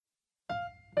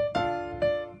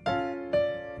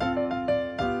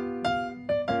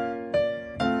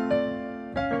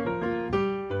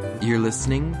You're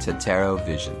listening to Tarot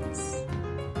Visions.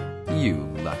 You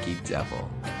lucky devil.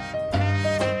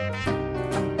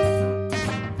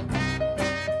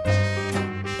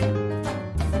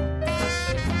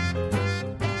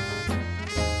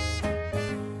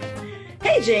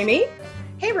 Hey, Jamie.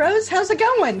 Hey, Rose. How's it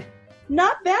going?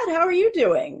 Not bad. How are you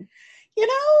doing? You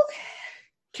know,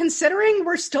 considering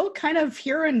we're still kind of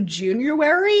here in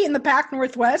January in the Pac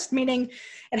Northwest, meaning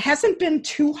it hasn't been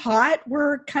too hot,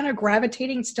 we're kind of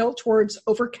gravitating still towards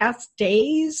overcast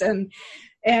days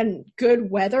and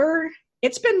good weather.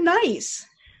 It's been nice.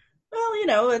 Well, you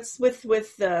know, it's with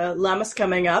Lammas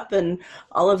coming up and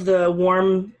all of the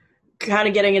warm, kind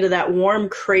of getting into that warm,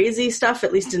 crazy stuff,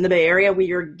 at least in the Bay Area.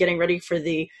 We are getting ready for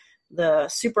the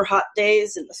super hot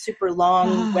days and the super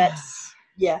long, wet.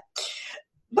 Yeah.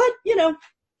 But, you know.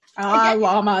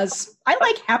 Llamas. I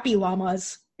like happy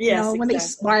llamas. Yes, when they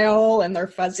smile and they're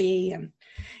fuzzy. And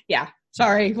yeah.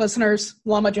 Sorry, listeners.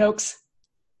 Llama jokes.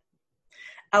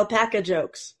 Alpaca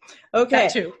jokes. Okay.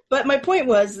 That too. But my point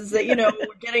is that, you know,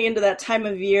 we're getting into that time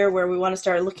of year where we want to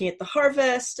start looking at the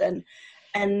harvest and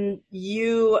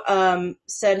you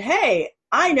said, hey,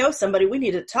 I know somebody we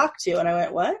need to talk to. And I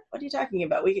went, what? What are you talking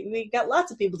about? We got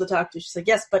lots of people to talk to. She's like,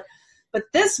 yes, but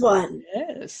this one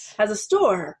has a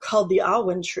store called the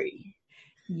Awen Tree.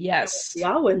 Yes. The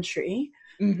Awen Tree.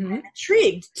 Mm-hmm. I'm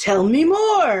intrigued. Tell me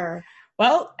more.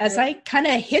 Well, as I kind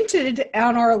of hinted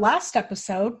on our last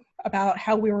episode about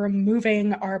how we were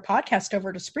moving our podcast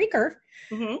over to Spreaker,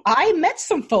 mm-hmm. I met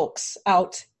some folks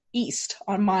out east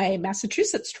on my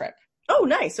Massachusetts trip. Oh,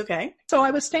 nice. Okay. So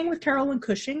I was staying with Carolyn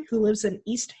Cushing, who lives in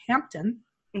East Hampton,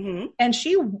 mm-hmm. and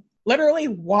she literally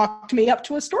walked me up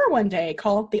to a store one day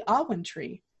called the Awen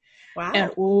Tree. Wow. And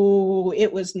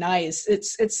it was nice.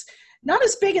 It's not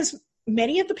as big as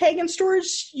many of the pagan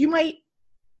stores you might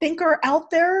think are out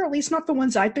there, at least not the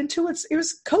ones I've been to. It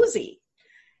was cozy.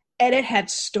 And it had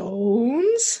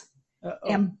stones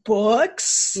and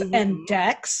books mm-hmm. and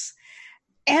decks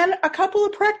and a couple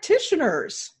of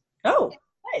practitioners. Oh,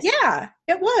 nice. Yeah,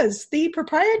 it was. The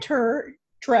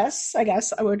proprietress, I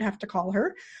guess I would have to call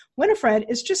her, Winifred,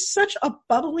 is just such a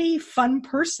bubbly, fun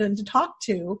person to talk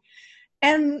to.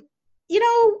 And, you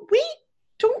know, we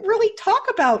don't really talk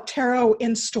about tarot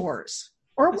in stores.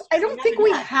 Or I don't think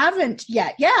we haven't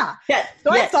yet. Yeah.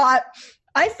 So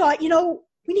I thought, you know,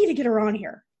 we need to get her on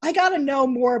here. I got to know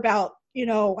more about, you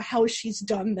know, how she's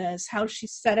done this, how she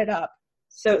set it up.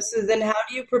 So then how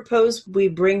do you propose we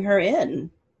bring her in?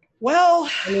 Well,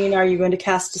 I mean, are you going to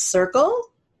cast a circle?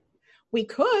 We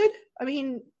could. I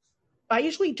mean, I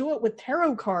usually do it with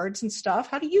tarot cards and stuff.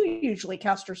 How do you usually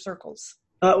cast your circles?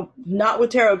 Oh, not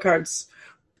with tarot cards.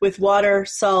 With water,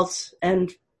 salt,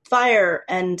 and fire,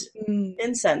 and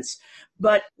incense.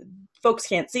 But folks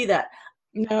can't see that.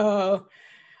 No.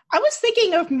 I was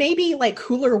thinking of maybe like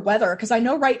cooler weather, because I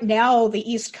know right now the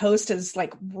East Coast is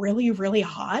like really, really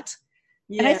hot.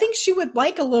 Yeah. And I think she would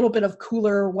like a little bit of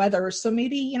cooler weather. So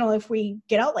maybe, you know, if we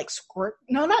get out like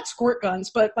not squirt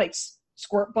guns, but like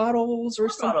squirt bottles or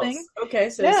something. Bottles. Okay,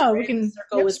 so yeah, we can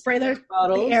spray the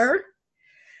air.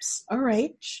 All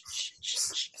right.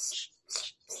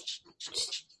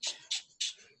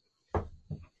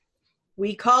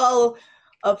 We call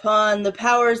upon the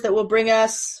powers that will bring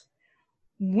us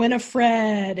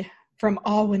Winifred from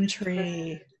Awen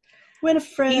Tree.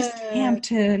 Winifred. East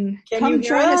Hampton. Come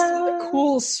join us in the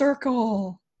cool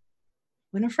circle.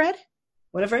 Winifred?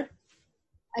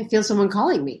 I feel someone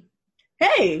calling me.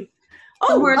 Hey.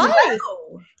 Oh, hi.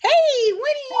 Hey,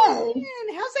 Winnie.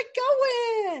 Hey. How's it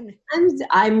going?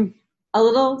 I'm a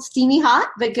little steamy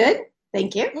hot, but good.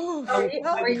 Thank you. I'm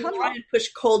trying to push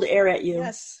cold air at you.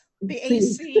 Yes. The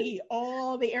AC,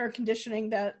 all the air conditioning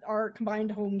that our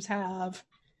combined homes have.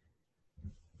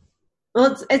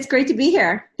 Well, it's great to be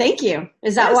here. Thank you.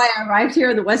 Is that why I arrived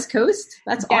here on the West Coast?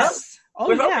 That's awesome. Oh,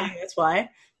 we're hoping that's why.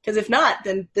 Because if not,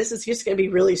 then this is just going to be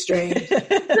really strange.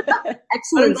 Excellent.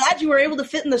 I'm glad you were able to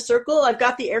fit in the circle. I've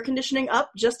got the air conditioning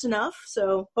up just enough,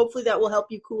 so hopefully that will help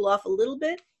you cool off a little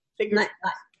bit.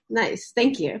 Nice.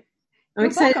 Thank you. I'm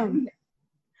excited. Welcome.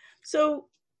 So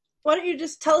why don't you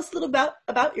just tell us a little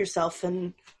about yourself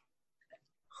and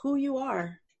who you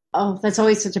are? Oh, that's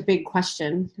always such a big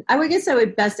question. I guess I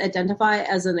would best identify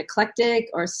as an eclectic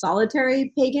or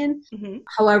solitary pagan. Mm-hmm.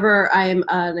 However, I'm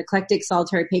an eclectic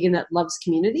solitary pagan that loves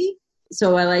community.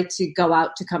 So I like to go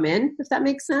out to come in, if that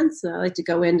makes sense. I like to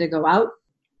go in to go out.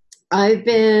 I've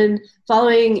been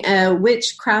following a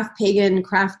witchcraft, pagan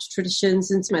craft tradition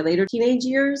since my later teenage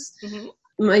years. Mm-hmm.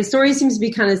 My story seems to be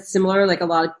kind of similar, like a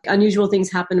lot of unusual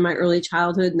things happened in my early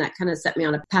childhood, and that kind of set me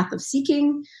on a path of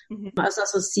seeking. Mm-hmm. I was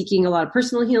also seeking a lot of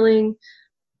personal healing.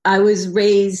 I was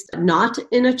raised not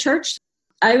in a church.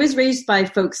 I was raised by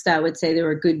folks that would say they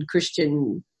were good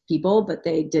Christian people, but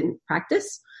they didn't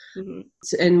practice. Mm-hmm.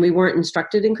 And we weren't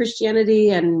instructed in Christianity,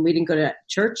 and we didn't go to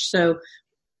church. So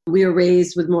we were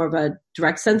raised with more of a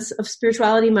direct sense of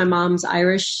spirituality. My mom's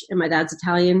Irish and my dad's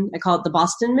Italian. I call it the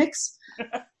Boston mix.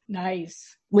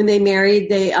 Nice. When they married,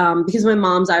 they because my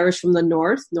mom's Irish from the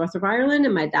north of Ireland,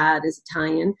 and my dad is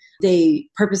Italian, they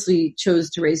purposely chose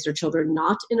to raise their children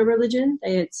not in a religion.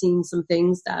 They had seen some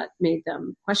things that made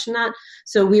them question that.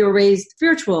 So we were raised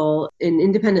spiritual and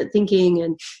independent thinking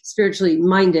and spiritually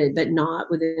minded, but not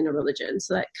within a religion.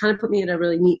 So that kind of put me in a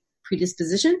really neat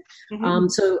predisposition. Mm-hmm.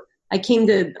 So I came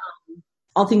to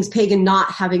all things pagan not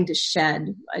having to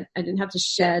shed. I didn't have to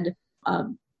shed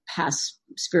past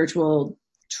spiritual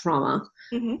trauma.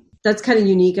 Mm-hmm. That's kind of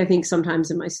unique, I think,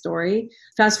 sometimes in my story.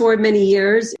 Fast forward many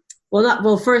years.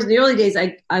 First, in the early days,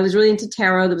 I was really into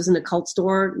tarot. There was an occult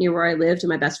store near where I lived, and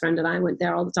my best friend and I went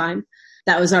there all the time.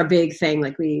 That was our big thing.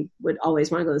 Like, we would always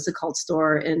want to go to this occult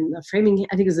store in the Framing,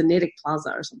 I think it was the Natick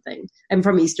Plaza or something. I'm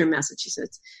from Eastern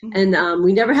Massachusetts. Mm-hmm. And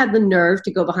we never had the nerve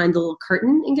to go behind the little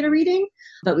curtain and get a reading,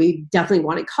 but we definitely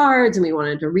wanted cards, and we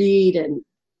wanted to read, and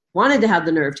wanted to have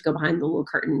the nerve to go behind the little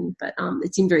curtain, but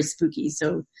it seemed very spooky.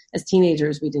 So as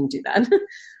teenagers, we didn't do that.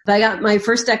 But I got my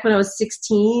first deck when I was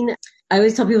 16. I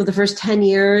always tell people the first 10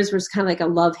 years was kind of like a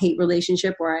love-hate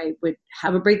relationship where I would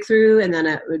have a breakthrough and then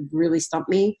it would really stump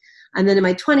me. And then in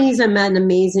my 20s, I met an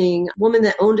amazing woman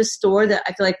that owned a store that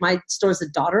I feel like my store is the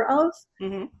daughter of.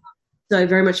 Mm-hmm. So I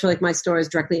very much feel like my store is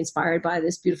directly inspired by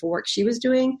this beautiful work she was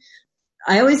doing.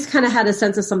 I always kind of had a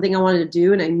sense of something I wanted to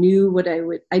do, and I knew what it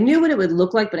would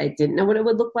look like, but I didn't know what it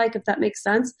would look like, if that makes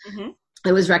sense. Mm-hmm.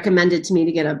 It was recommended to me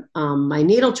to get my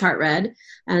natal chart read.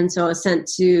 And so I was sent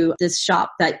to this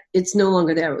shop that it's no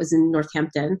longer there. It was in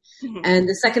Northampton. Mm-hmm. And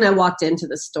the second I walked into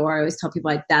the store, I always tell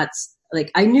people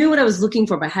I knew what I was looking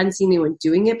for, but I hadn't seen anyone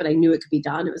doing it, but I knew it could be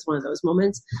done. It was one of those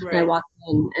moments. Right. And I walked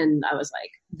in and I was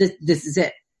like, this is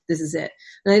it. This is it.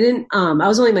 And I didn't, I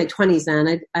was only in my 20s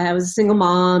then. I was a single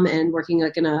mom and working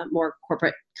like in a more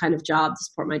corporate kind of job to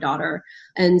support my daughter.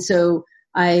 And so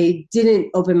I didn't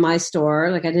open my store.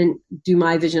 Like, I didn't do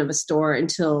my vision of a store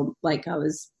until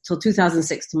till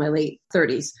 2006, to my late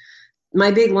 30s.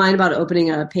 My big line about opening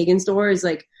a pagan store is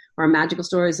or a magical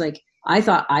store is I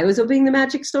thought I was opening the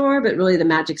magic store, but really the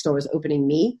magic store was opening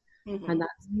me. Mm-hmm. And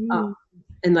that's,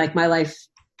 and my life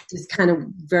just kind of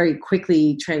very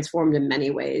quickly transformed in many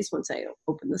ways once I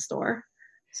opened the store.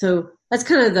 So that's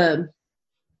kind of the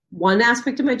one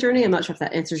aspect of my journey. I'm not sure if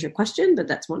that answers your question, but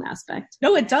that's one aspect.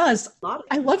 No, it does.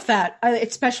 I love that. I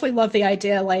especially love the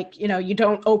idea, you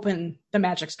don't open the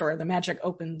magic store. The magic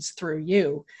opens through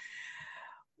you.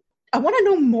 I want to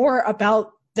know more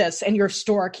about this and your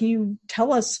store. Can you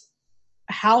tell us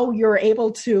how you're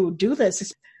able to do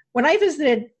this? When I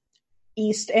visited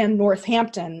East and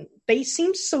Northampton, they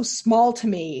seemed so small to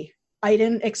me. I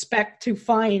didn't expect to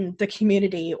find the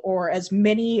community or as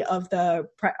many of the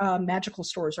magical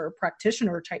stores or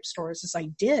practitioner type stores as I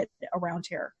did around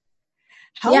here.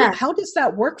 How does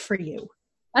that work for you?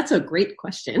 That's a great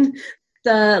question.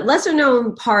 The lesser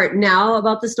known part now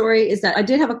about the story is that I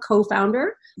did have a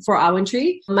co-founder for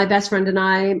Awantree. My best friend and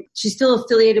I, she's still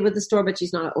affiliated with the store, but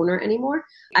she's not an owner anymore.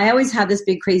 I always had this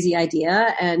big crazy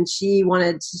idea, and she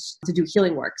wanted to do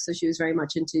healing work. So she was very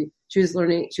much she was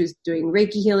doing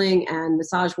Reiki healing and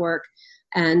massage work,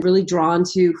 and really drawn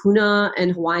to Huna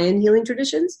and Hawaiian healing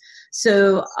traditions.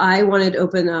 So I wanted to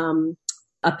open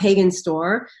a pagan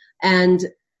store, and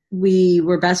we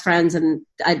were best friends, and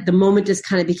the moment just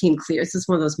kind of became clear. This is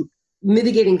one of those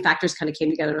mitigating factors kind of came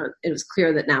together, and it was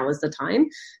clear that now was the time.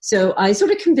 So I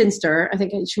sort of convinced her. I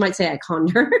think she might say I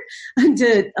conned her.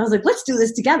 I was like, let's do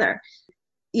this together.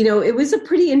 It was a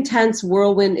pretty intense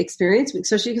whirlwind experience,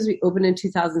 especially because we opened in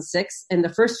 2006. And the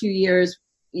first few years,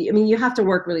 you have to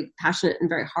work really passionate and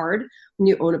very hard when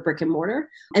you own a brick and mortar,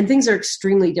 and things are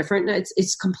extremely different.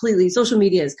 It's completely, social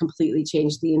media has completely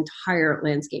changed the entire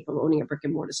landscape of owning a brick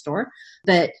and mortar store.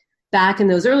 But back in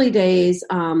those early days,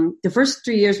 the first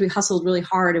 3 years we hustled really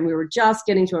hard, and we were just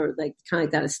getting to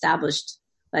that established,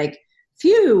 we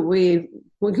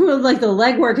the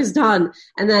legwork is done.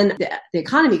 And then the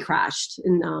economy crashed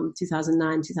in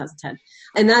 2009, 2010.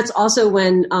 And that's also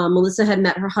when Melissa had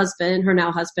met her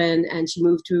now husband, and she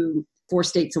moved to 4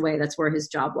 states away. That's where his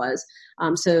job was.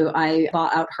 So I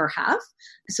bought out her half.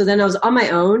 So then I was on my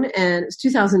own, and it was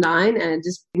 2009, and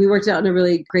we worked out in a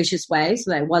really gracious way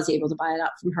so that I was able to buy it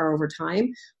out from her over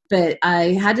time. But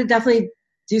I had to definitely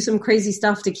do some crazy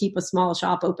stuff to keep a small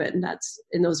shop open. That's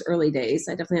in those early days.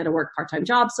 I definitely had to work part-time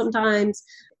jobs sometimes.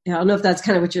 I don't know if that's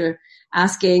kind of what you're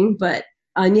asking, but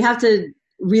you have to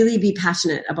really be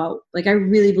passionate about, like, I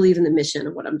really believe in the mission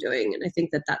of what I'm doing. And I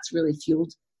think that that's really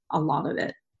fueled a lot of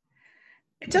it.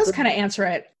 It does kind of answer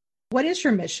it. What is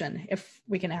your mission, if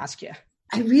we can ask you?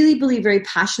 I really believe very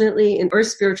passionately in earth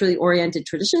spiritually oriented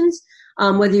traditions.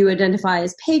 Whether you identify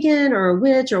as pagan or a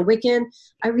witch or Wiccan,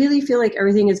 I really feel like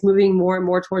everything is moving more and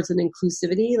more towards an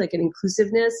inclusivity, like an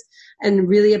inclusiveness, and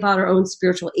really about our own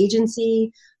spiritual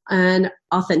agency and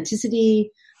authenticity,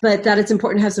 but that it's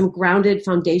important to have some grounded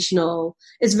foundational.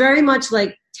 It's very much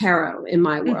like tarot in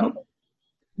my world. Mm-hmm.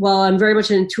 While I'm very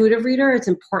much an intuitive reader, it's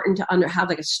important to have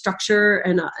like a structure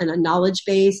and a knowledge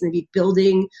base and be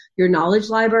building your knowledge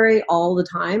library all the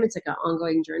time. It's like an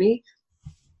ongoing journey.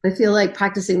 I feel like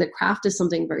practicing the craft is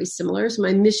something very similar. So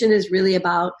my mission is really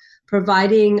about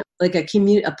providing like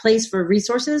a place for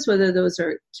resources, whether those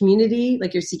are community,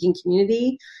 like you're seeking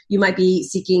community. You might be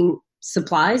seeking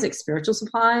supplies, like spiritual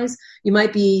supplies. You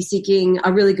might be seeking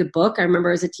a really good book. I remember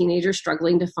as a teenager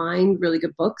struggling to find really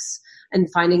good books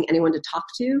and finding anyone to talk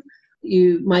to.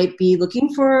 You might be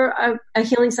looking for a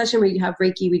healing session where you have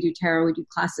Reiki, we do tarot, we do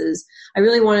classes. I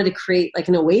really wanted to create like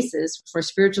an oasis for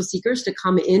spiritual seekers to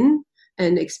come in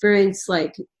and experience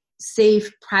like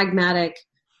safe, pragmatic,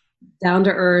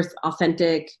 down-to-earth,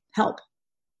 authentic help.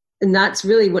 And that's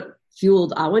really what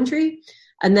fueled Awen Tree.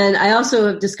 And then I also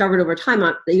have discovered over time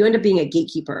that you end up being a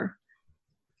gatekeeper,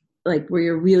 like where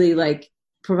you're really like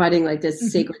providing like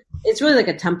this sacred, it's really like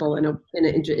a temple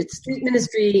it's street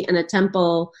ministry and a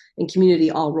temple and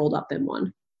community all rolled up in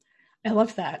one. I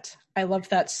love that. I love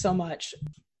that so much.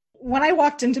 When I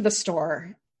walked into the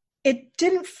store, it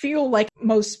didn't feel like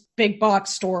most big box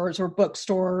stores or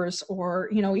bookstores or,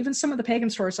 even some of the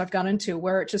pagan stores I've gone into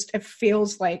where it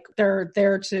feels like they're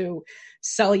there to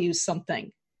sell you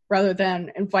something rather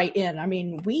than invite in. I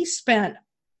mean,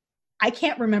 I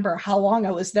can't remember how long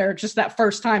I was there just that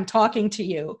first time talking to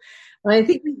you. I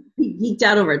think we geeked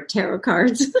out over tarot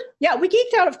cards. Yeah, we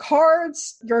geeked out of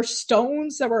cards. Your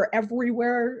stones that were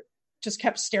everywhere just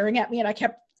kept staring at me, and I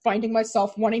kept finding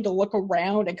myself wanting to look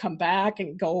around and come back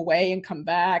and go away and come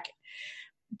back.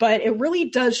 But it really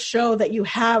does show that you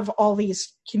have all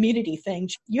these community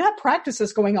things. You have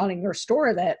practices going on in your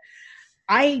store that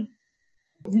I've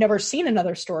never seen in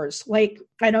other stores. Like,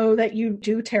 I know that you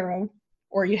do tarot,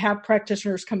 or you have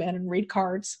practitioners come in and read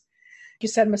cards. You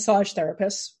said massage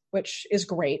therapists, which is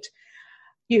great.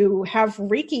 You have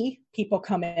Reiki people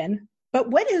come in. But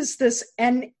what is this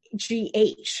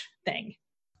NGH thing?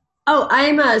 Oh,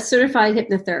 I'm a certified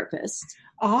hypnotherapist.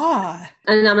 Ah.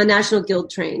 And I'm a National Guild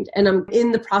trained. And I'm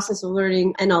in the process of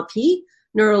learning NLP,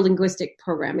 neuro-linguistic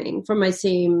programming, from my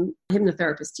same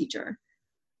hypnotherapist teacher.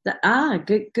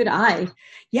 Good eye.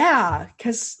 Yeah,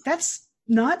 because that's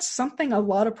not something a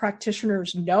lot of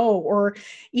practitioners know or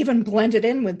even blend it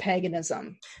in with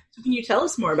paganism. So can you tell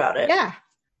us more about it?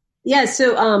 Yeah,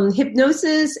 so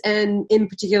hypnosis and in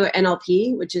particular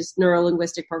NLP, which is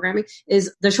neuro-linguistic programming,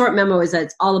 is the short memo is that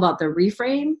it's all about the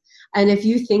reframe. And if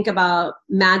you think about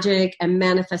magic and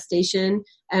manifestation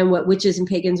and what witches and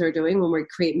pagans are doing when we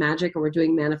create magic or we're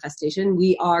doing manifestation,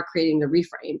 we are creating the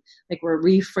reframe. Like we're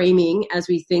reframing as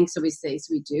we think, so we say,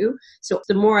 so we do. So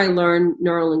the more I learn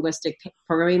neuro-linguistic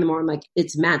programming, the more I'm like,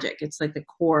 it's magic. It's like the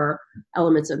core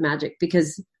elements of magic,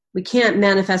 because we can't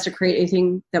manifest or create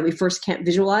anything that we first can't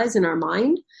visualize in our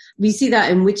mind. We see that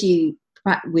in witchy,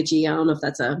 I don't know if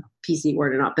that's a PC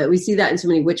word or not, but we see that in so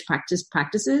many witch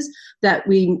practices that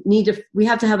we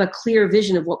have to have a clear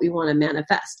vision of what we want to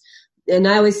manifest. And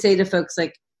I always say to folks,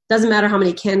 like, doesn't matter how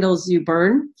many candles you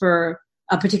burn for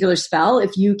a particular spell.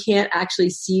 If you can't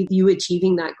actually see you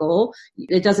achieving that goal,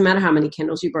 it doesn't matter how many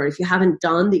candles you burn. If you haven't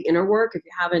done the inner work, if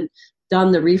you haven't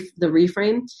done the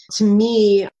reframe, to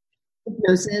me,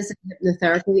 hypnosis and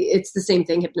hypnotherapy, it's the same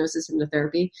thing, hypnosis,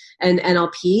 hypnotherapy, and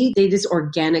NLP, they just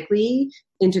organically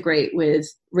integrate with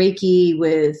Reiki,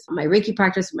 with my Reiki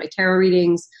practice, with my tarot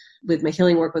readings, with my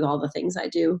healing work, with all the things I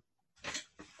do.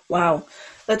 Wow,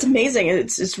 that's amazing.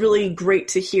 It's really great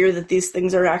to hear that these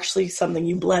things are actually something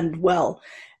you blend well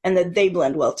and that they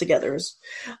blend well together.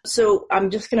 So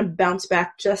I'm just going to bounce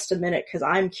back just a minute because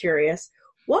I'm curious.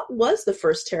 What was the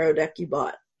first tarot deck you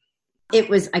bought?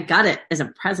 I got it as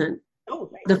a present. Oh,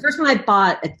 nice. The first one I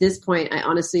bought at this point, I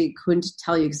honestly couldn't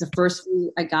tell you because the first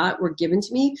few I got were given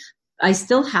to me. I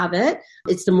still have it.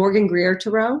 It's the Morgan Greer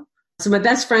Tarot. So my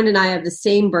best friend and I have the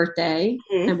same birthday,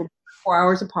 and we're 4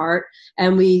 hours apart,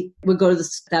 and we would go to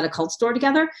that occult store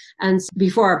together. And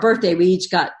before our birthday, we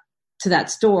each got to that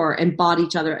store and bought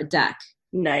each other a deck.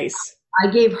 Nice. I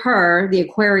gave her the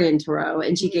Aquarian Tarot,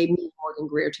 and she gave me Morgan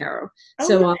Greer Tarot. Oh,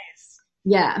 so nice.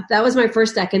 Yeah, that was my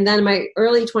first deck. And then in my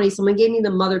early 20s, someone gave me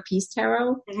the Mother Peace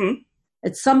Tarot. Mm-hmm.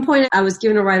 At some point, I was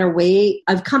given a Rider-Waite.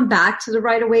 I've come back to the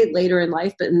Rider-Waite later in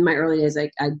life, but in my early days,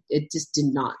 it just did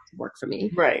not work for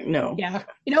me. Right. No. Yeah.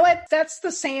 You know what? That's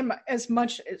the same as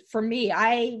much for me.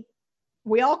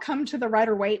 We all come to the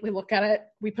Rider-Waite, we look at it,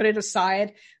 we put it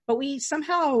aside, but we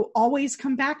somehow always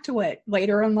come back to it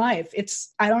later in life.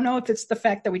 I don't know if it's the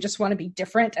fact that we just want to be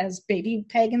different as baby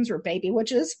pagans or baby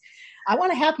witches. I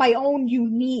want to have my own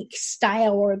unique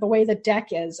style or the way the deck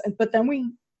is. But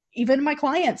then even my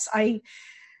clients, I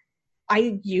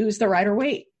use the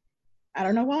Rider-Waite. I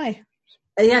don't know why.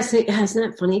 Yes, isn't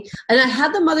that funny? And I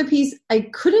had the mother piece.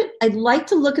 I'd like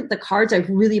to look at the cards. I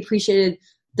really appreciated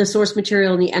the source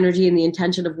material and the energy and the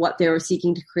intention of what they were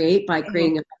seeking to create by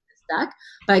creating this deck.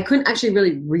 But I couldn't actually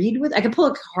really read with it. I could pull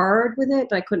a card with it,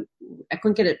 but I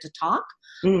couldn't get it to talk.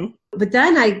 Mm-hmm. But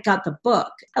then I got the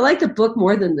book. I like the book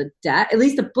more than the deck. At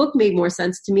least the book made more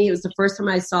sense to me. It was the first time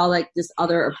I saw like this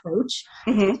other approach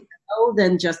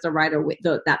than just a Rider-Waite,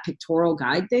 that pictorial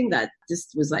guide thing. That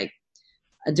just was like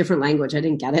a different language. I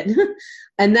didn't get it.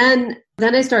 And then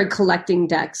I started collecting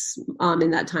decks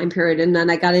in that time period. And then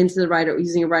I got into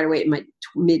using a Rider-Waite in my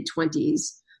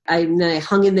mid-20s. Then I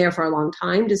hung in there for a long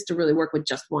time just to really work with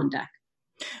just one deck.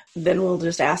 Then we'll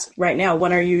just ask right now,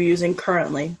 what are you using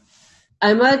currently?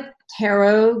 I'm a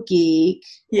tarot geek.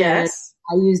 Yes.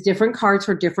 I use different cards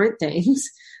for different things.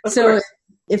 Of course.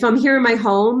 If I'm here in my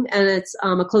home and it's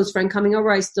a close friend coming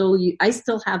over, I still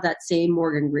have that same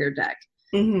Morgan Greer deck,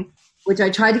 which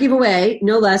I tried to give away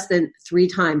no less than 3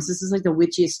 times. This is like the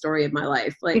witchiest story of my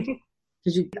life. Like,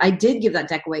 because I did give that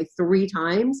deck away 3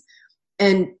 times,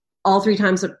 and all 3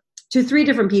 times to 3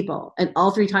 different people, and all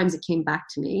 3 times it came back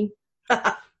to me.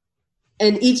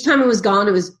 And each time it was gone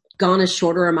a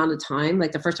shorter amount of time.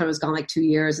 Like the first time it was gone like 2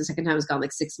 years. The second time it was gone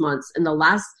like 6 months. And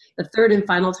the third and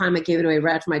final time I gave it away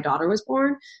right after my daughter was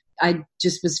born, I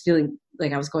just was feeling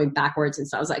like I was going backwards. And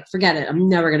so I was like, forget it. I'm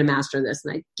never going to master this.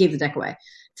 And I gave the deck away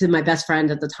to my best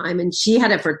friend at the time. And she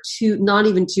had it for not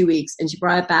even 2 weeks. And she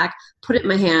brought it back, put it in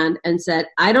my hand and said,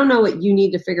 I don't know what you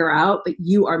need to figure out, but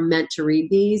you are meant to read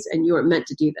these and you are meant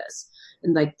to do this.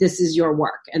 And like, this is your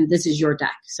work and this is your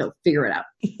deck. So figure it out.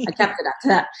 I kept it after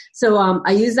that. So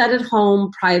I use that at home,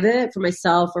 private, for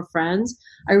myself or friends.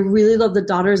 I really love the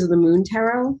Daughters of the Moon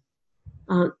Tarot.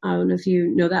 I don't know if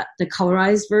you know that, the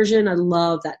colorized version. I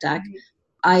love that deck.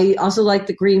 I also like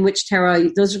the Green Witch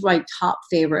Tarot. Those are my top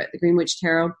favorite, the Green Witch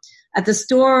Tarot. At the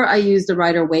store, I use the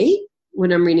Rider-Waite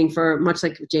when I'm reading for, much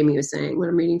like Jamie was saying, when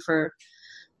I'm reading for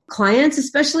clients,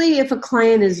 especially if a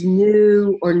client is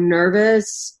new or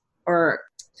nervous or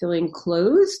feeling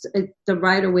closed. The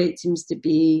Rider-Waite seems to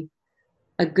be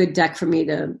a good deck for me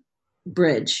to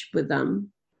bridge with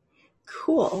them.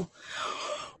 Cool.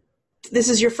 This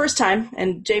is your first time,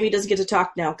 and Jamie doesn't get to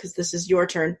talk now because this is your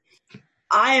turn.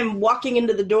 I am walking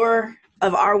into the door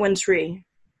of Arwen Tree.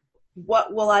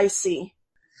 What will I see?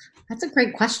 That's a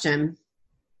great question.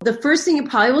 The first thing you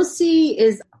probably will see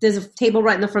is there's a table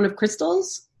right in the front of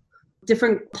crystals,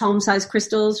 different palm-sized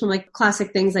crystals from like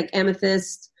classic things like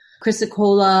amethyst,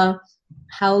 chrysocolla,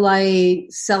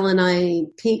 howlite, selenite,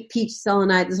 peach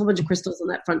selenite. There's a whole bunch of crystals on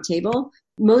that front table.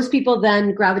 Most people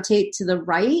then gravitate to the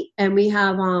right, and we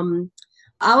have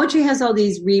Our Tree has all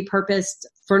these repurposed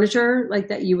furniture like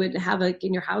that you would have like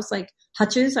in your house, like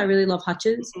hutches. I really love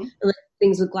hutches, and, like,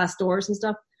 things with glass doors and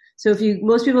stuff. So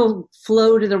most people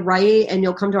flow to the right, and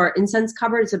you'll come to our incense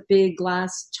cupboard. It's a big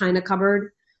glass china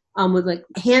cupboard with like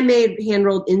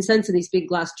hand-rolled incense in these big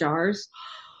glass jars.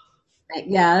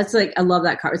 Yeah, that's like, I love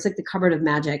that cupboard. It's like the cupboard of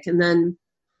magic. And then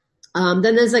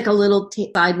there's like a little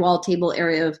side wall table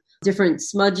area of different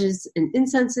smudges and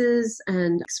incenses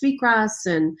and sweetgrass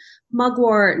and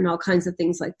mugwort and all kinds of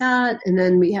things like that. And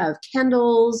then we have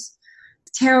candles,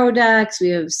 tarot decks, we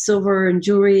have silver and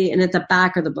jewelry, and at the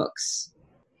back are the books.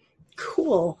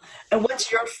 Cool. And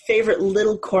what's your favorite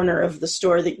little corner of the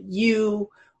store that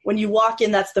when you walk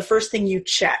in, that's the first thing you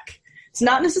check? It's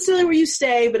not necessarily where you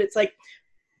stay, but it's like,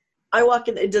 I walk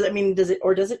in, does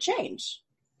it change?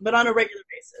 But on a regular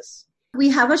basis. We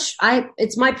have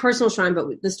it's my personal shrine, but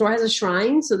the store has a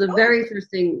shrine. So the very first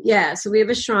thing, so we have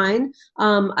a shrine.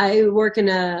 I work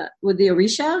with the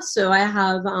Orisha. So I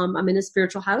have, I'm in a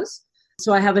spiritual house.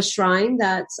 So I have a shrine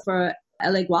that's for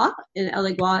Elegua. And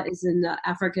Elegua is in the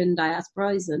African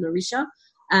diaspora. He's an Orisha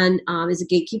and is a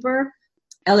gatekeeper.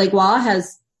 Elegua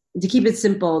has, to keep it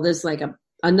simple, there's like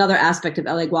another aspect of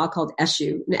Elegua called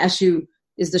Eshu. And Eshu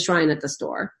is the shrine at the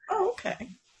store. Oh,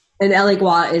 okay. And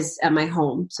Elegua is at my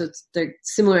home. So they're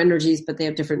similar energies, but they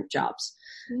have different jobs.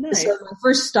 Nice. So my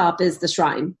first stop is the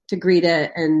shrine to greet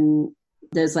it. And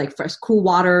there's like fresh, cool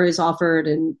water is offered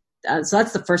and So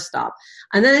that's the first stop.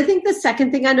 And then I think the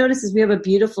second thing I noticed is we have a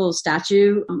beautiful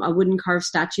statue, a wooden carved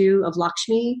statue of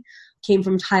Lakshmi. Came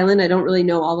from Thailand. I don't really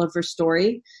know all of her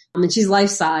story. And she's life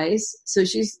size. So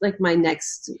she's like my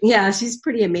next, she's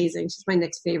pretty amazing. She's my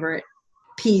next favorite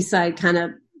piece I kind of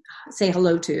say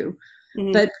hello to.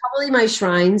 Mm-hmm. But probably my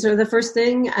shrines are the first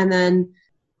thing. And then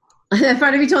if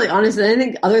I'm to be totally honest, I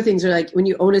think other things are like when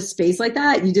you own a space like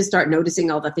that, you just start noticing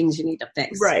all the things you need to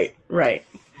fix. Right.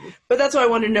 But that's why I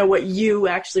want to know what you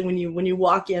actually, when you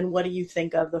walk in, what do you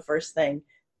think of the first thing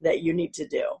that you need to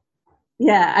do?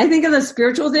 Yeah, I think of the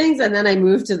spiritual things, and then I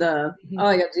move to the,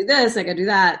 I got to do this, I got to do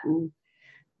that. And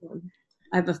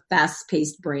I have a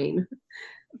fast-paced brain.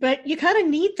 But you kind of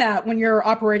need that when you're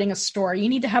operating a store. You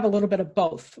need to have a little bit of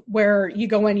both, where you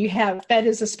go in, you have that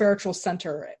is a spiritual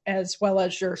center as well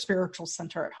as your spiritual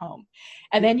center at home.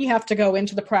 And then you have to go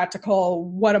into the practical,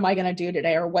 what am I going to do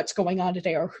today, or what's going on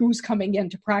today, or who's coming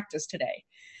in to practice today.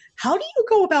 How do you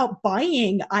go about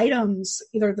buying items,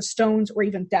 either the stones or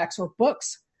even decks or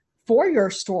books, for your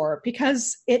store?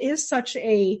 Because it is such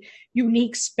a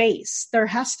unique space. There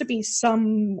has to be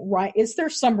is there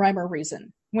some rhyme or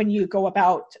reason when you go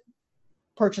about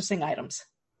purchasing items?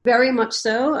 Very much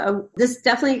so. This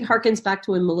definitely harkens back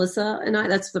to when Melissa and I,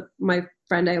 my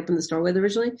friend I opened the store with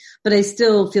originally, but I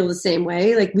still feel the same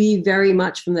way. Like we very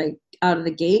much from the out of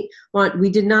the gate we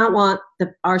did not want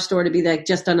our store to be like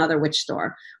just another witch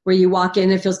store where you walk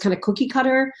in, it feels kind of cookie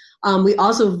cutter. We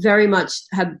also very much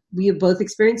we have both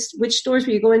experienced witch stores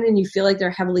where you go in and you feel like they're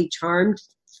heavily charmed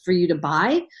for you to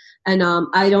buy. And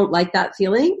I don't like that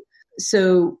feeling.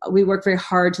 So we work very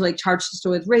hard to like charge the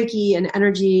store with Reiki and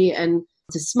energy and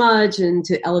to smudge and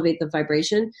to elevate the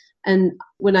vibration. And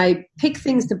when I pick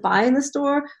things to buy in the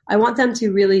store, I want them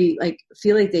to really like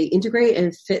feel like they integrate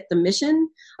and fit the mission.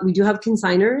 We do have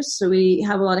consigners, so we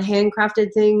have a lot of handcrafted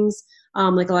things,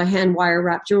 like a lot of hand wire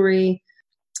wrap jewelry.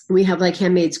 We have like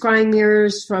handmade scrying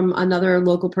mirrors from another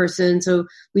local person. So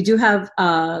we do have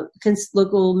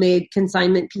local made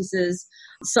consignment pieces.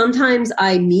 Sometimes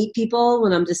I meet people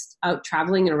when I'm just out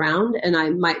traveling around and I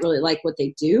might really like what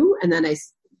they do. And then I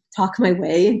talk my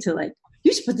way into like,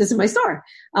 you should put this in my store.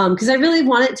 Because I really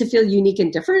want it to feel unique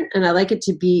and different. And I like it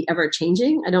to be ever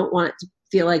changing. I don't want it to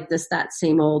feel like that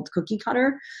same old cookie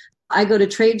cutter. I go to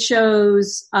trade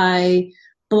shows. I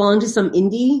belong to some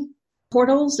indie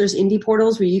portals. There's indie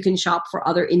portals where you can shop for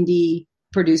other indie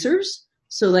producers.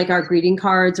 So like our greeting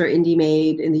cards are indie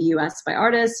made in the US by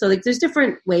artists. So like there's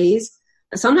different ways.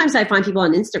 Sometimes I find people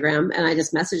on Instagram and I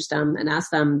just message them and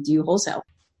ask them, do you wholesale?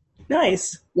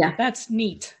 Nice. Yeah. That's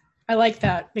neat. I like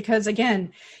that because,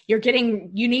 again, you're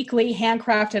getting uniquely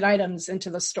handcrafted items into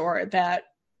the store that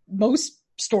most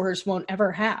stores won't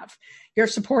ever have. You're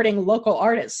supporting local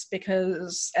artists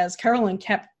because, as Carolyn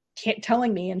kept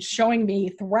telling me and showing me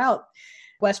throughout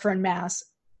Western Mass,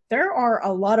 there are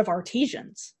a lot of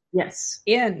artisans. Yes.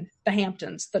 In the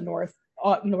Hamptons, the north,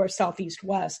 south, east,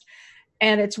 west.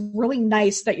 And it's really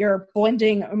nice that you're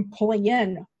blending and pulling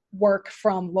in work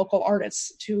from local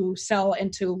artists to sell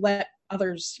and to let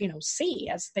others, see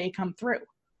as they come through.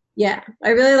 Yeah. I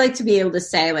really like to be able to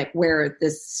say like where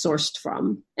this sourced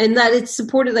from and that it's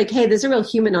supported like, hey, there's a real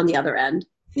human on the other end.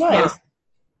 Nice.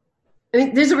 I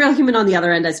mean, there's a real human on the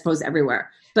other end, I suppose,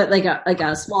 everywhere, but like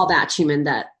a small batch human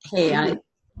that, hey, I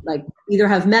like either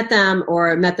have met them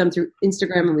or met them through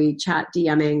Instagram and we chat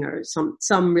DMing or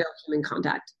some real human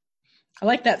contact. I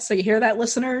like that. So you hear that,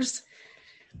 listeners?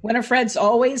 Winifred's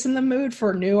always in the mood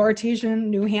for new artisan,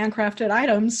 new handcrafted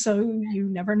items. So you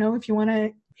never know if you want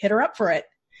to hit her up for it.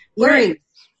 Earrings.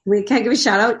 We can't give a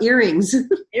shout out. Earrings.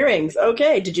 Earrings.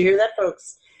 Okay. Did you hear that,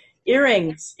 folks?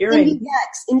 Earrings. Indie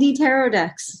decks. Indie tarot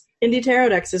decks. Indie tarot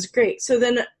decks is great. So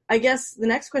then I guess the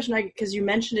next question, because you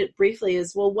mentioned it briefly,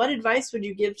 is, well, what advice would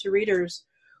you give to readers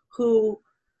who,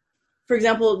 for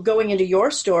example, going into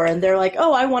your store and they're like,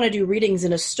 oh, I want to do readings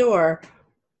in a store.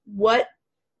 What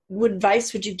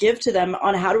advice would you give to them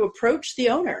on how to approach the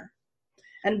owner?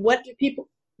 And what do people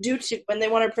do when they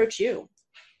want to approach you?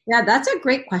 Yeah, that's a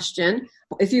great question.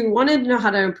 If you wanted to know how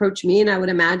to approach me, and I would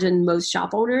imagine most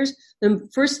shop owners, the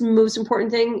first most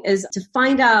important thing is to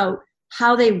find out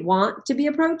how they want to be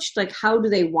approached. Like, how do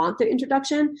they want their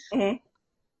introduction? Mm-hmm.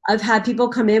 I've had people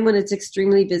come in when it's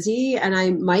extremely busy and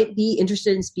I might be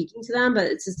interested in speaking to them, but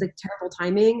it's just like terrible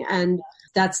timing and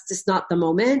that's just not the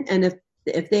moment. And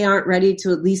if they aren't ready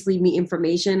to at least leave me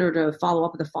information or to follow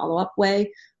up with a follow-up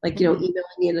way, like, emailing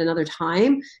me at another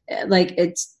time, like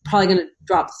it's probably going to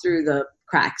drop through the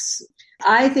cracks.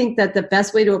 I think that the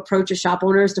best way to approach a shop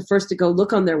owner is to go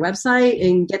look on their website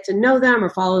and get to know them or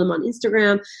follow them on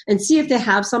Instagram and see if they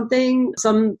have something.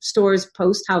 Some stores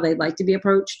post how they'd like to be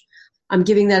approached. I'm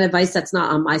giving that advice that's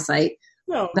not on my site.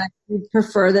 No. But I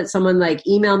prefer that someone like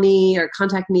email me or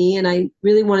contact me, and I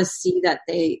really want to see that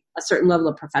a certain level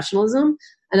of professionalism.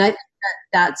 And I think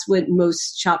that's what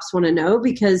most shops want to know,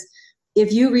 because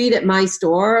if you read at my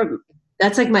store,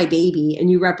 that's like my baby,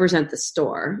 and you represent the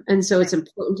store. And so it's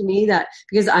important to me that,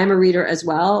 because I'm a reader as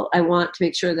well, I want to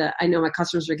make sure that I know my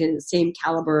customers are getting the same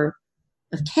caliber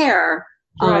of care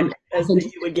as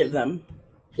you would give them.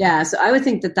 Yeah, so I would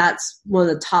think that that's one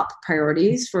of the top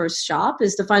priorities for a shop,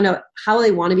 is to find out how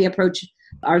they want to be approached.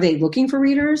 Are they looking for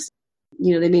readers?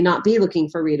 They may not be looking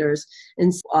for readers,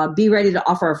 and be ready to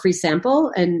offer a free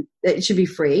sample, and it should be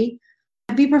free.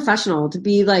 Be professional, to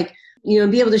be like, be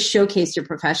able to showcase your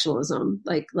professionalism,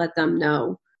 like let them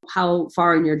know how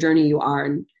far in your journey you are.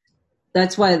 And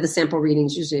that's why the sample reading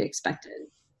is usually expected.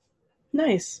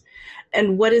 Nice.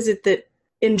 And what is it that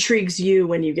intrigues you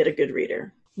when you get a good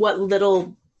reader? What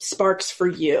little sparks for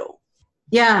you?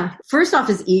 Yeah. First off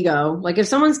is ego. Like if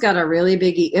someone's got a really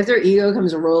big, if their ego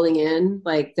comes rolling in,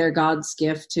 like they're God's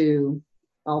gift to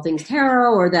all things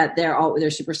tarot, or that they're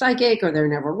super psychic, or they're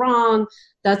never wrong,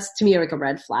 that's to me like a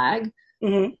red flag.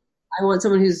 Mm-hmm. I want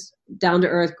someone who's down to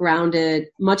earth, grounded,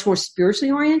 much more spiritually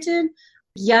oriented.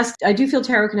 Yes, I do feel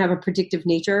tarot can have a predictive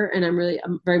nature, and I'm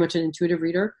very much an intuitive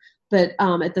reader. But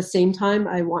at the same time,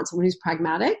 I want someone who's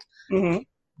pragmatic. Mm-hmm.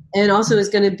 And also is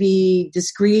going to be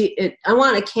discreet. I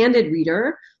want a candid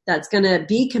reader that's going to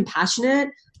be compassionate,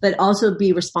 but also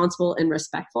be responsible and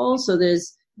respectful. So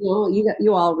there's,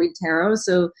 you all read tarot.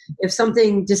 So if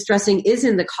something distressing is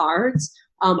in the cards,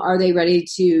 are they ready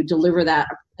to deliver that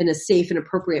in a safe and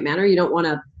appropriate manner? You don't want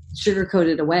to sugarcoat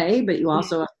it away, but you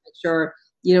also have to make sure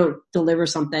you don't deliver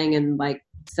something and like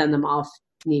send them off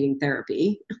needing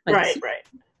therapy. Right.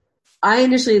 I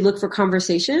initially look for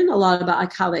conversation a lot about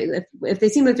like how if they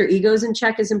seem like their ego's in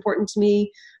check is important to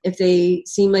me. If they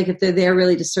seem like if they're there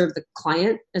really to serve the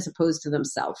client as opposed to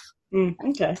themselves. Okay.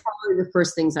 That's probably the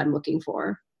first things I'm looking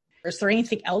for. Is there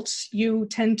anything else you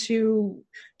tend to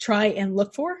try and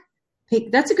look for? Hey,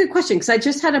 that's a good question, because I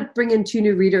just had to bring in 2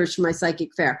 new readers for my psychic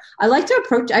fair. I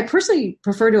personally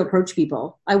prefer to approach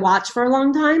people. I watch for a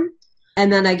long time,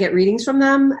 and then I get readings from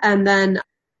them, and then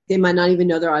they might not even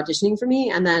know they're auditioning for me,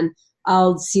 and then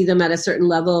I'll see them at a certain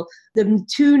level. The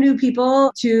 2 new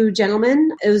people, 2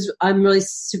 gentlemen, I'm really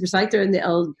super psyched. They're in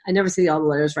the I never say all the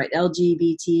letters right,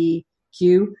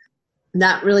 LGBTQ.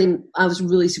 That really, I was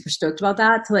really super stoked about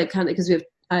that, to like kind of, because we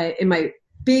have, in my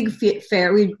big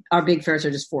fair, our big fairs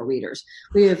are just 4 readers.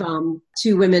 We have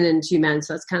 2 women and 2 men,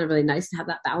 so it's kind of really nice to have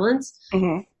that balance.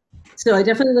 Mm-hmm. So I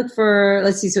definitely look for,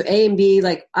 let's see, so A and B,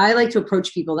 like I like to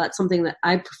approach people. That's something that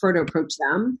I prefer to approach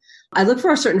them. I look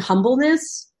for a certain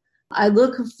humbleness. I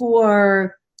look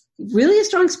for really a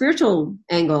strong spiritual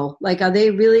angle. Like, are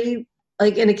they really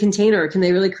like in a container? Can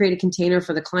they really create a container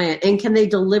for the client? And can they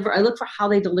deliver? I look for how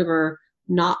they deliver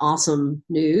not awesome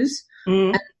news.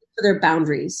 Mm-hmm. And for their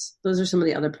boundaries. Those are some of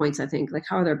the other points, I think. Like,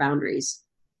 how are their boundaries?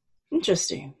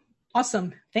 Interesting.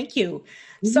 Awesome. Thank you.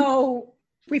 Mm-hmm. So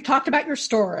we've talked about your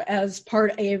store as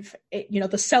part of,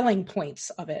 the selling points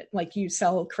of it. Like you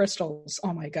sell crystals.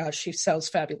 Oh my gosh, she sells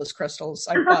fabulous crystals.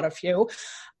 I bought a few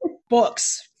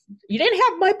books. You didn't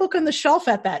have my book on the shelf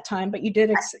at that time, but you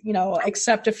did,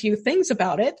 accept a few things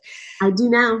about it. I do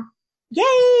now.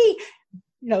 Yay!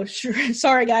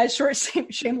 Sorry guys, short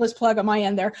shameless plug on my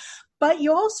end there. But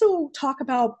you also talk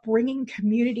about bringing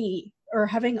community, or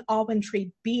having Almond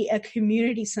Tree be a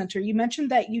community center. You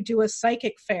mentioned that you do a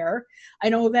psychic fair. I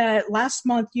know that last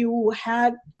month you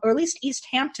had, or at least East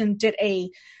Hampton did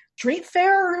a street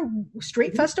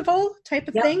festival type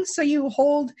of thing. So you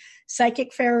hold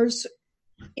psychic fairs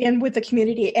in with the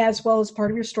community as well as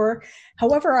part of your store.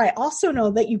 However, I also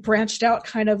know that you branched out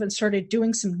kind of and started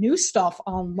doing some new stuff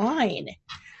online,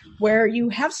 where you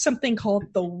have something called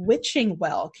the Witching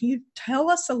Well. Can you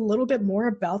tell us a little bit more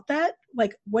about that?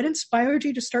 Like, what inspired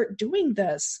you to start doing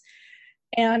this?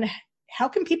 And how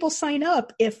can people sign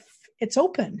up if it's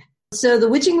open? So the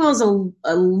Witching Well is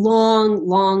a long,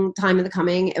 long time in the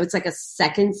coming. It was like a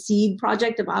second seed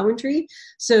project of Almond Tree.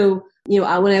 So, when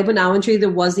I opened Almond Tree, there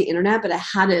was the internet, but it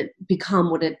hadn't become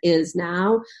what it is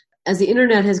now. As the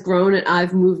internet has grown and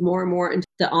I've moved more and more into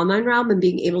the online realm and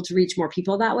being able to reach more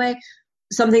people that way,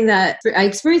 something that I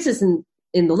experience this in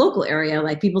the local area,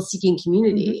 like people seeking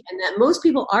community, and that most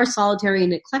people are solitary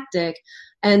and eclectic,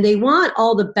 and they want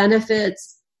all the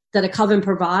benefits that a coven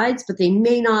provides, but they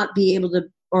may not be able to,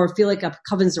 or feel like a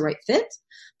coven's the right fit,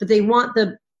 but they want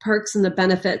the perks and the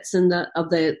benefits and of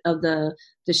the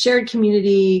shared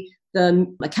community, the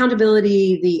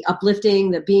accountability, the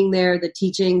uplifting, the being there, the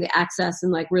teaching, the access,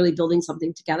 and like really building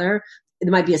something together. It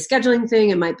might be a scheduling thing.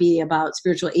 It might be about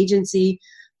spiritual agency.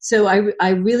 So I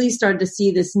really started to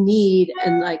see this need,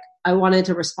 and like I wanted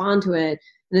to respond to it.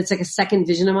 And it's like a second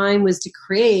vision of mine was to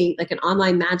create like an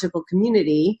online magical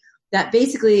community that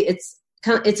basically it's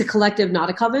a collective, not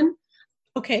a coven.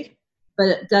 Okay.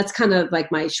 But that's kind of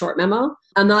like my short memo.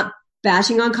 I'm not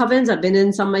bashing on covens. I've been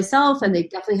in some myself, and they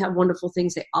definitely have wonderful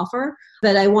things they offer.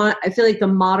 But I feel like the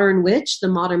modern witch, the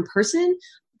modern person,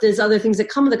 there's other things that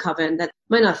come with a coven that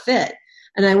might not fit.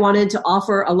 And I wanted to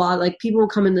offer a lot, like people will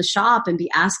come in the shop and be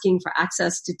asking for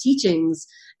access to teachings,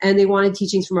 and they wanted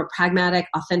teachings from a pragmatic,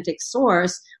 authentic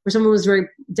source where someone was very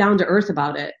down to earth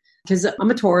about it. Because I'm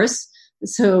a Taurus,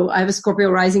 so I have a Scorpio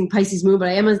rising Pisces moon, but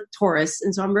I am a Taurus.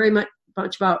 And so I'm very much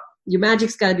about your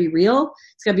magic's got to be real,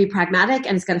 it's got to be pragmatic,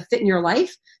 and it's got to fit in your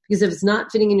life. Because if it's not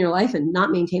fitting in your life and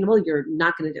not maintainable, you're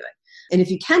not going to do it. And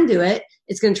if you can do it,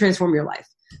 it's going to transform your life.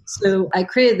 So I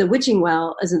created the Witching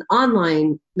Well as an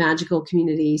online magical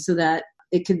community so that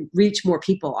it could reach more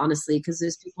people, honestly, because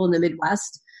there's people in the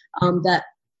Midwest that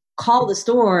call the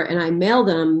store and I mail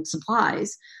them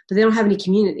supplies, but they don't have any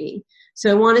community. So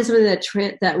I wanted something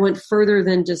that went further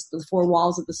than just the four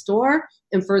walls of the store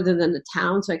and further than the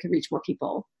town, so I could reach more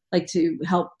people, like to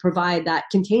help provide that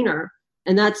container.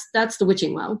 And that's the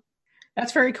Witching Well.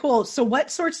 That's very cool. So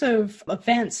what sorts of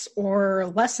events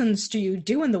or lessons do you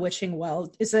do in the Witching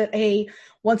Well? Is it a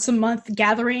once a month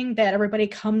gathering that everybody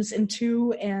comes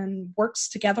into and works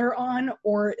together on?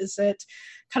 Or is it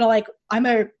kind of like, I'm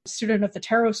a student of the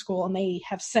tarot school and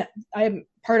I'm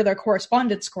part of their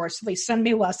correspondence course. So they send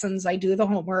me lessons. I do the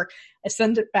homework. I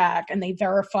send it back and they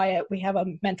verify it. We have a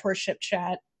mentorship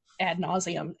chat ad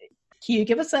nauseum. Can you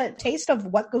give us a taste of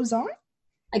what goes on?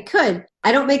 I could.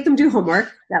 I don't make them do homework.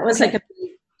 That was okay.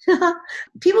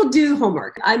 People do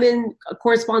homework. I'm in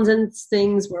correspondence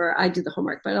things where I do the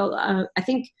homework, but I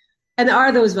think, and there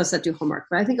are those of us that do homework,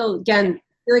 but I think, again,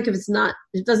 I feel like if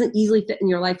it doesn't easily fit in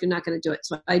your life, you're not going to do it.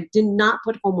 So I did not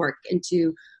put homework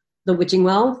into the Witching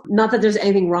Well. Not that there's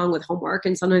anything wrong with homework.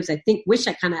 And sometimes I wish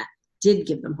I kind of did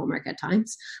give them homework at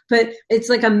times, but it's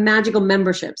like a magical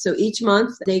membership. So each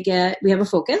month we have a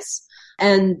focus.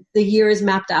 And the year is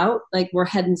mapped out, like we're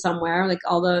heading somewhere, like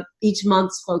each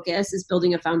month's focus is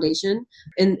building a foundation,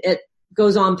 and it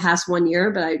goes on past 1 year,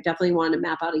 but I definitely wanted to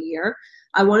map out a year.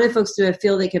 I wanted folks to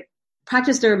feel they could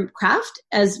practice their craft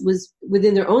as was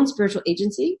within their own spiritual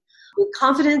agency with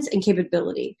confidence and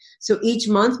capability. So each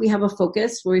month we have a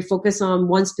focus where we focus on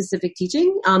one specific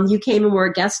teaching. You came and were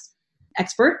a guest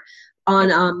expert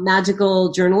on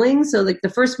magical journaling. So like the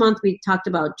first month we talked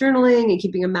about journaling and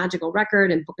keeping a magical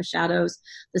record and Book of Shadows.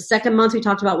 The second month we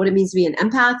talked about what it means to be an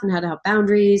empath and how to have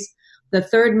boundaries. The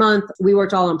third month we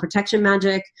worked all on protection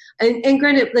magic. And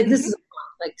granted, like this is a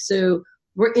month, like, so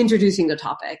we're introducing the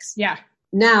topics. Yeah.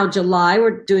 Now, July,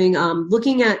 we're doing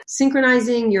looking at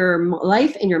synchronizing your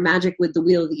life and your magic with the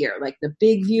Wheel of the Year, like the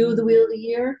big view of the Wheel of the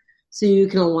Year, so you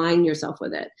can align yourself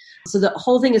with it. So the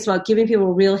whole thing is about giving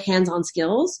people real hands-on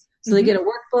skills. So they get a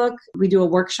workbook. We do a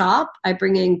workshop. I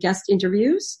bring in guest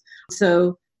interviews.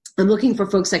 So I'm looking for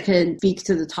folks that can speak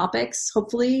to the topics,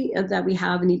 hopefully, that we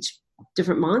have in each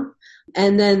different month.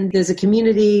 And then there's a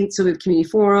community. So we have a community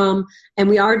forum. And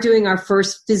we are doing our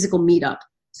first physical meetup.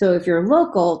 So if you're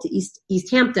local to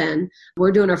East Hampton,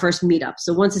 we're doing our first meetup.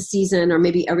 So once a season or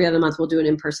maybe every other month, we'll do an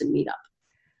in-person meetup.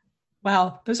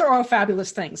 Wow, those are all fabulous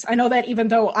things. I know that even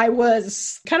though I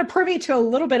was kind of privy to a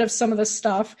little bit of some of this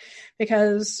stuff,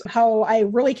 because how I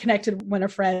really connected with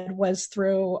Winifred was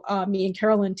through me and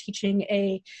Carolyn teaching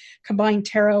a combined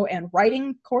tarot and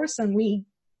writing course, and we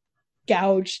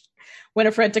gouged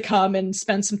Winifred to come and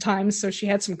spend some time. So she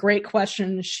had some great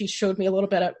questions. She showed me a little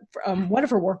bit of one of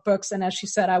her workbooks, and as she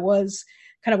said, I was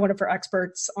kind of one of her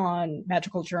experts on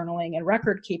magical journaling and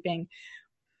record keeping.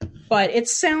 But it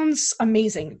sounds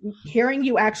amazing hearing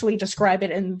you actually describe it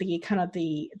in the kind of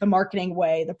the marketing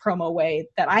way, the promo way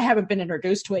that I haven't been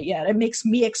introduced to it yet. It makes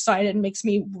me excited and makes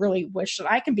me really wish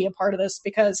that I can be a part of this,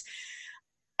 because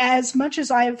as much as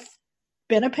I've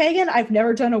been a pagan, I've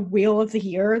never done a Wheel of the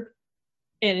Year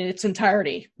in its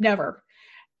entirety. Never.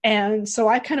 And so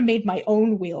I kind of made my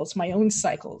own wheels, my own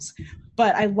cycles.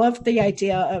 But I love the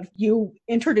idea of you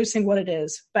introducing what it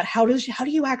is, but how do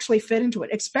you actually fit into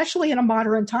it, especially in a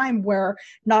modern time where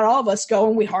not all of us go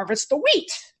and we harvest the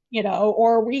wheat,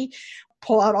 or we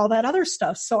pull out all that other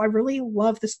stuff. So I really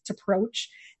love this approach.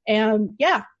 And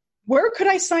yeah, where could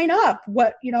I sign up?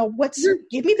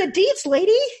 Give me the deets,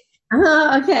 lady.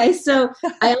 Okay. So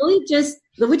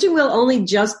the Witching Well only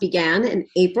just began in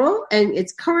April, and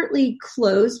it's currently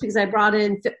closed because I brought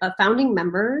in founding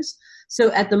members. So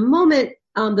at the moment,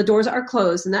 the doors are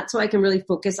closed, and that's so I can really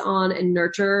focus on and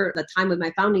nurture the time with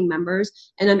my founding members.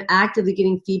 And I'm actively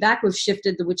getting feedback. We've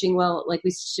shifted the Witching Well, like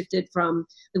we shifted from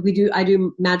I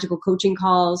do magical coaching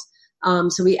calls.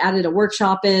 So we added a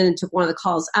workshop in and took one of the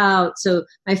calls out. So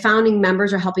my founding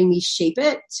members are helping me shape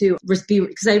it to be,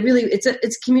 because it's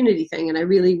a community thing and I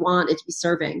really want it to be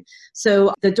serving.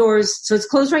 So the doors, so it's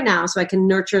closed right now so I can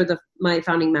nurture my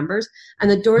founding members,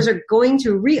 and the doors are going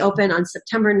to reopen on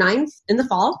September 9th in the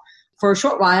fall for a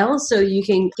short while. So you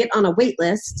can get on a wait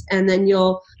list, and then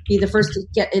you'll be the first to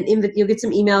get you'll get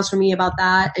some emails from me about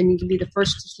that, and you can be the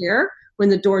first to hear when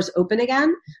the doors open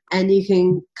again, and you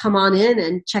can come on in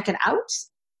and check it out.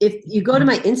 If you go to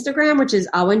my Instagram, which is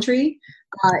Awentry,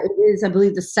 it is, I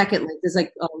believe, the second link. There's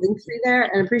like a link tree there,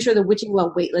 and I'm pretty sure the Witching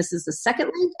Well waitlist is the second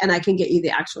link, and I can get you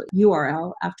the actual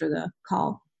URL after the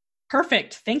call.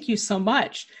 Perfect. Thank you so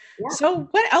much. Yeah. So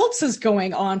what else is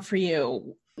going on for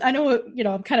you? I know,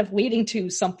 I'm kind of leading to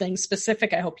something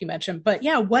specific I hope you mentioned, but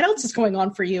yeah, what else is going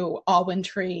on for you,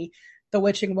 Awentry, the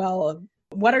Witching Well?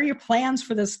 What are your plans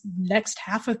for this next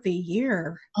half of the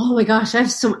year? Oh my gosh,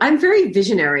 I'm very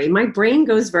visionary. My brain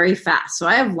goes very fast. So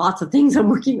I have lots of things I'm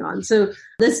working on. So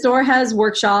the store has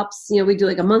workshops. We do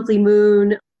like a monthly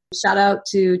moon. Shout out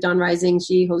to Dawn Rising.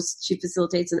 She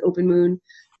facilitates an open moon.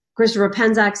 Christopher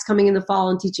Penzak's coming in the fall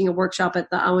and teaching a workshop at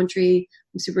the Awentry.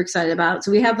 I'm super excited about.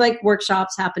 So we have like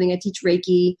workshops happening. I teach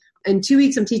Reiki. In 2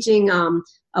 weeks, I'm teaching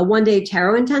a one-day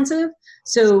tarot intensive.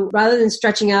 So rather than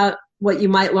stretching out what you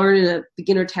might learn in a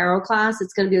beginner tarot class,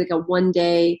 it's going to be like a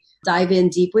one-day dive in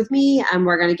deep with me, and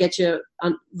we're going to get you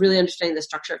on really understanding the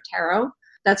structure of tarot.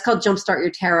 That's called Jumpstart Your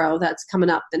Tarot. That's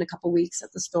coming up in a couple weeks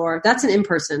at the store. That's an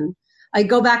in-person. I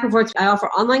go back and forth. I offer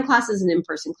online classes and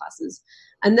in-person classes.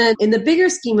 And then in the bigger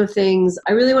scheme of things,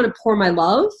 I really want to pour my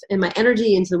love and my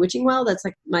energy into the Witching Well. That's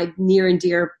like my near and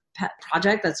dear pet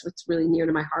project. That's what's really near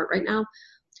to my heart right now.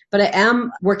 But I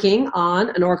am working on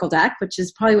an Oracle deck, which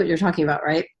is probably what you're talking about,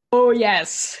 right? Oh,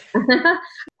 yes.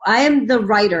 I am the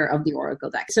writer of the Oracle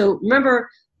deck. So remember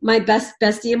my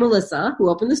bestie, Melissa, who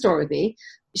opened the store with me,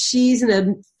 she's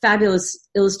a fabulous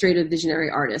illustrative visionary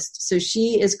artist. So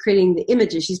she is creating the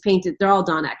images. She's painted, they're all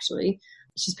done actually.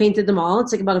 She's painted them all.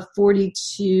 It's like about a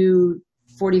 42,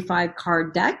 45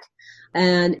 card deck.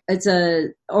 And it's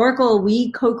a Oracle,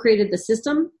 we co-created the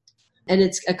system. And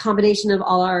it's a combination of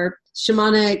all our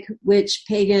shamanic, witch,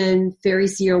 pagan, fairy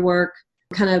seer work,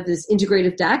 kind of this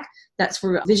integrative deck that's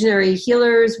for visionary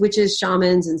healers, witches,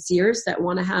 shamans, and seers that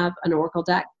want to have an Oracle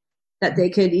deck that they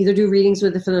could either do readings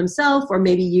with for themselves or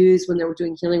maybe use when they were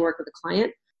doing healing work with a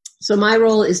client. So my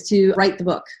role is to write the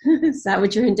book. Is that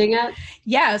what you're hinting at?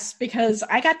 Yes, because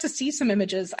I got to see some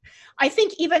images. I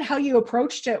think even how you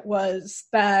approached it was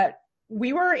that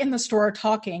we were in the store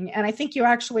talking, and I think you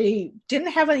actually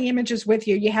didn't have any images with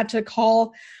you. You had to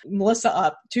call Melissa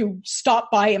up to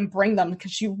stop by and bring them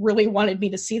because you really wanted me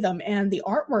to see them. And the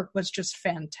artwork was just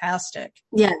fantastic.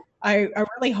 Yeah. I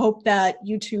really hope that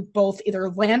you two both either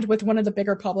land with one of the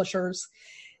bigger publishers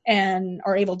and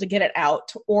are able to get it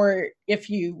out, or if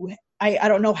you, I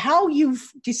don't know how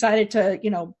you've decided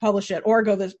to, publish it or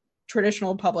go the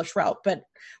traditional publish route, but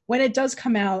when it does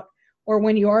come out, or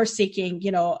when you are seeking,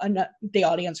 the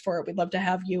audience for it, we'd love to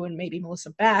have you and maybe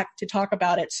Melissa back to talk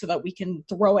about it so that we can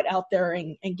throw it out there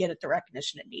and get it the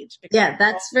recognition it needs. Yeah,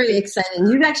 that's very exciting.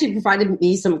 You've actually provided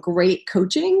me some great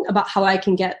coaching about how I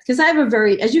can get, because I have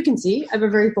as you can see, I have a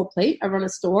very full plate. I run a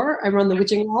store. I run the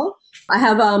Witching Well. I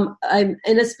have, I'm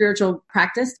in a spiritual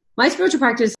practice. My spiritual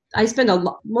practice, I spend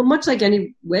much like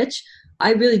any witch,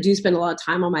 I really do spend a lot of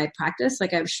time on my practice.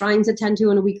 Like I have shrines to tend to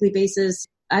on a weekly basis.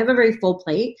 I have a very full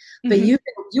plate, but you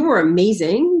were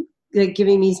amazing, like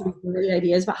giving me some great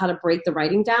ideas about how to break the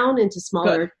writing down into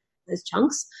smaller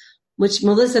chunks, which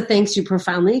Melissa thanks you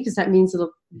profoundly, because that means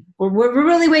we're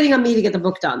really waiting on me to get the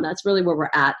book done. That's really where we're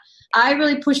at. I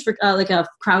really push for like a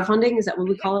crowdfunding. Is that what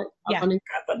we call it? Yeah,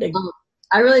 crowdfunding.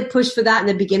 I really pushed for that in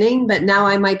the beginning, but now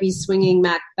I might be swinging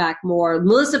back more.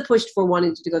 Melissa pushed for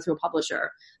wanting to go through a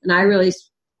publisher, and I really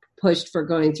pushed for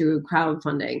going through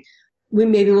crowdfunding. We'll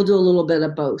do a little bit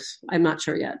of both. I'm not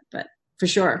sure yet, but for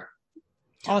sure.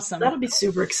 Awesome. That'll be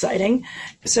super exciting.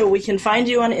 So we can find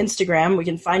you on Instagram. We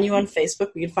can find you on Facebook.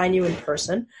 We can find you in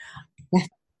person.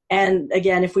 And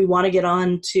again, if we want to get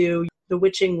on to the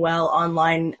Witching Well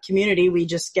online community, we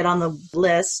just get on the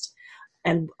list.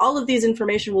 And all of these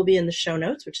information will be in the show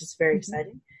notes, which is very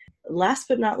exciting. Last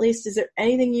but not least, is there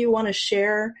anything you want to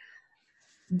share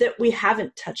that we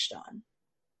haven't touched on,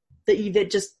 that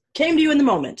just came to you in the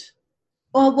moment?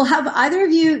 Well, we'll have either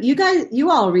of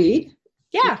you all read.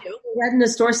 Yeah. Read in a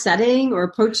store setting or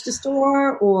approached a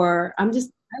store, or I have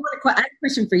a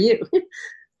question for you.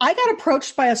 I got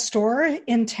approached by a store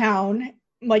in town.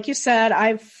 Like you said,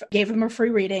 I've gave them a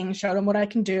free reading, showed them what I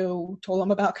can do, told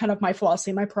them about kind of my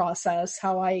philosophy, my process,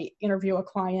 how I interview a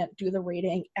client, do the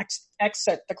reading,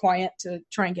 exit the client to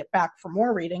try and get back for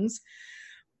more readings.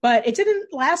 But it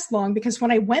didn't last long because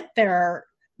when I went there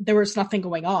was nothing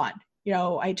going on.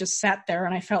 I just sat there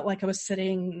and I felt like I was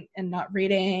sitting and not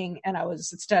reading, and I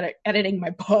was instead editing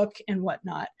my book and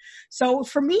whatnot. So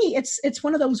for me, it's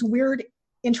one of those weird,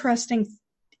 interesting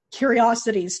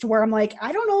curiosities to where I'm like,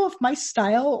 I don't know if my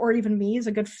style or even me is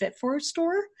a good fit for a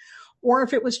store, or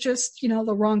if it was just,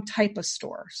 the wrong type of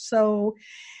store. So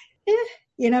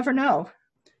you never know.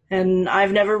 And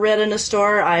I've never read in a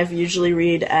store. I've usually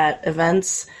read at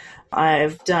events.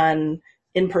 I've done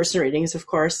in-person readings, of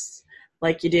course,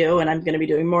 like you do, and I'm going to be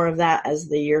doing more of that as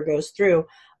the year goes through.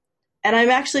 And I'm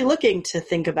actually looking to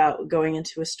think about going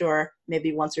into a store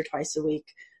maybe once or twice a week,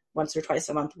 once or twice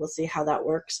a month. We'll see how that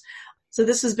works. So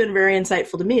this has been very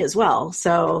insightful to me as well.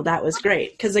 So that was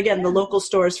great. Because again, the local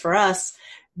stores for us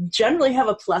generally have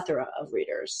a plethora of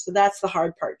readers. So that's the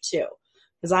hard part too.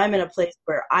 Because I'm in a place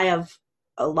where I have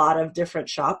a lot of different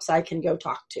shops I can go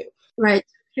talk to. Right.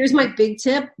 Here's my big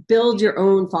tip. Build your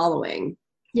own following.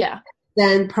 Yeah.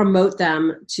 Then promote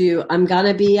them to, I'm going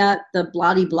to be at the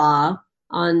blah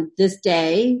on this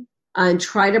day, and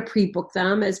try to pre-book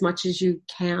them as much as you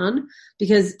can,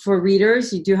 because for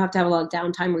readers, you do have to have a lot of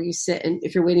downtime where you sit, and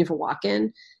if you're waiting for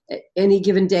walk-in, any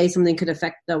given day, something could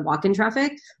affect the walk-in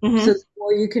traffic. Mm-hmm. So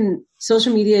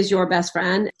social media is your best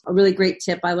friend. A really great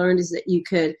tip I learned is that you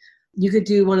could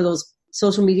do one of those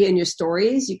social media in your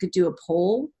stories. You could do a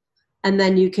poll, and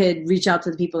then you could reach out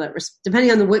to the people that,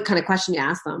 depending on what kind of question you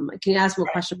ask them. Can you ask them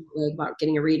a question about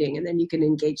getting a reading, and then you can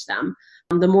engage them.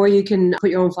 The more you can put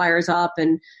your own flyers up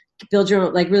and build your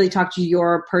own, really talk to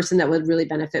your person that would really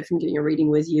benefit from getting a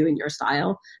reading with you in your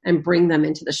style, and bring them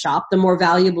into the shop, the more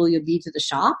valuable you'll be to the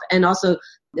shop. And also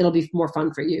it'll be more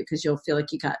fun for you because you'll feel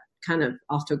like you got kind of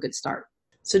off to a good start.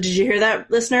 So did you hear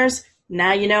that, listeners?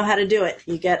 Now you know how to do it.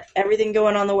 You get everything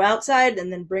going on the outside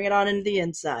and then bring it on into the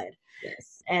inside.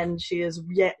 Yes. And she is,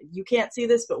 you can't see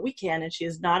this, but we can. And she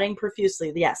is nodding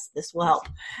profusely. Yes, this will help.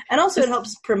 And also it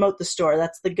helps promote the store.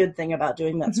 That's the good thing about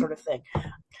doing that sort of thing.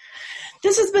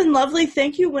 This has been lovely.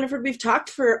 Thank you, Winifred. We've talked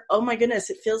for, oh my goodness,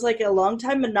 it feels like a long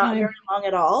time, but not very long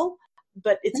at all.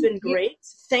 But it's been great.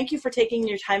 Thank you for taking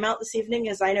your time out this evening,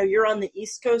 as I know you're on the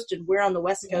East Coast and we're on the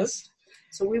West Coast.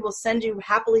 So we will send you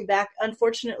happily back,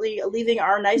 unfortunately, leaving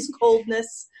our nice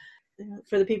coldness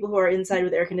for the people who are inside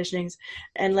with air conditionings,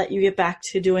 and let you get back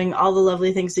to doing all the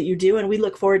lovely things that you do. And we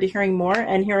look forward to hearing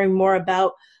more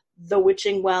about the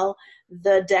Witching Well,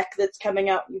 the deck that's coming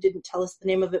out. You didn't tell us the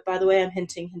name of it, by the way. I'm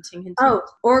hinting. Oh,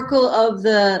 Oracle of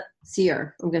the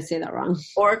Seer. I'm going to say that wrong.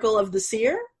 Oracle of the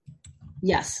Seer?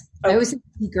 Yes. I always say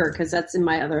Seeker because that's in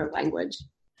my other language.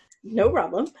 No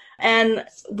problem. And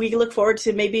we look forward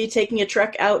to maybe taking a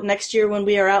trek out next year when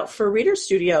we are out for Reader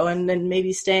Studio, and then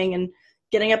maybe staying and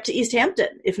getting up to East Hampton,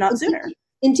 if not sooner.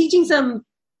 And teaching some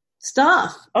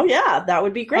stuff. Oh, yeah. That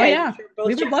would be great. Oh, yeah.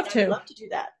 We would love to. I'd love to do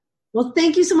that. Well,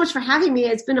 thank you so much for having me.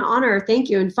 It's been an honor. Thank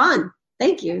you. And fun.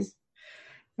 Thank you.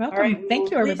 Welcome. All right, thank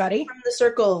you, everybody. From the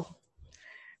circle,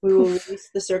 we will release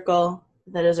the circle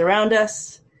that is around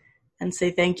us and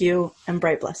say thank you and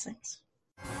bright blessings.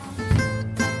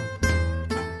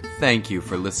 Thank you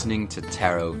for listening to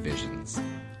Tarot Visions,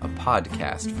 a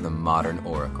podcast for the modern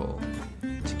oracle.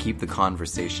 To keep the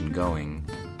conversation going,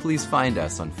 please find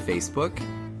us on Facebook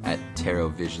at Tarot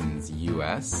Visions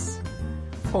US,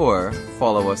 or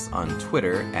follow us on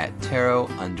Twitter at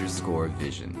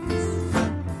Tarot_Visions.